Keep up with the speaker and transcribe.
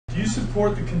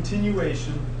support the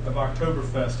continuation of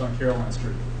Oktoberfest on Caroline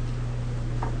Street?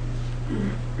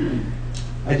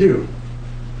 I do.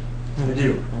 I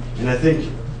do. And I think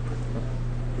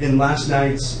in last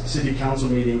night's city council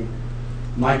meeting,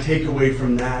 my takeaway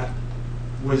from that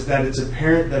was that it's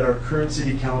apparent that our current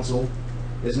city council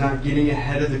is not getting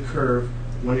ahead of the curve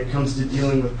when it comes to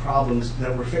dealing with problems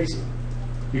that we're facing.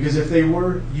 Because if they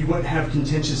were, you wouldn't have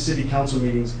contentious city council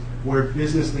meetings where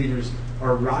business leaders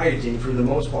are rioting for the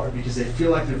most part because they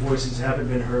feel like their voices haven't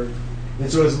been heard.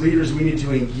 And so as leaders, we need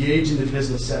to engage in the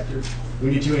business sector.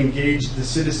 We need to engage the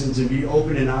citizens and be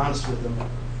open and honest with them.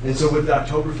 And so with the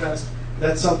Oktoberfest,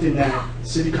 that's something that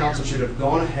city council should have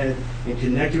gone ahead and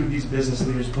connected with these business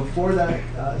leaders before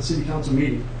that city council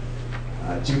meeting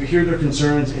to hear their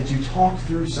concerns and to talk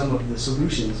through some of the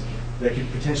solutions that could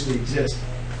potentially exist.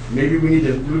 Maybe we need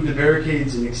to move the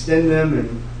barricades and extend them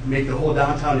and make the whole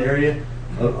downtown area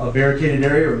a barricaded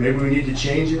area, or maybe we need to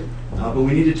change it, but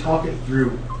we need to talk it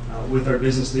through with our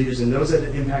business leaders and those that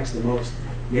it impacts the most.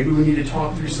 Maybe we need to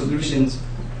talk through solutions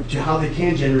to how they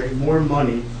can generate more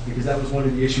money, because that was one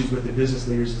of the issues with the business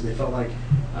leaders, is they felt like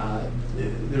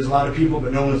there's a lot of people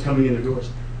but no one was coming in the doors.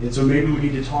 And so maybe we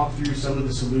need to talk through some of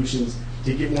the solutions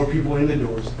to get more people in the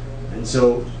doors. And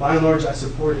so by and large I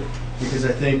support it, because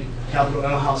I think Capitol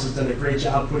Ale House has done a great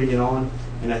job putting it on,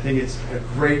 and I think it's a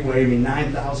great way. I mean,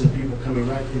 9,000 people coming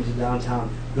right into downtown.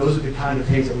 Those are the kind of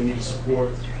things that we need to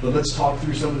support. But let's talk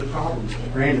through some of the problems.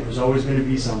 Granted, there's always going to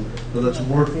be some, but let's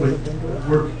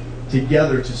work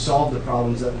together to solve the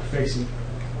problems that we're facing.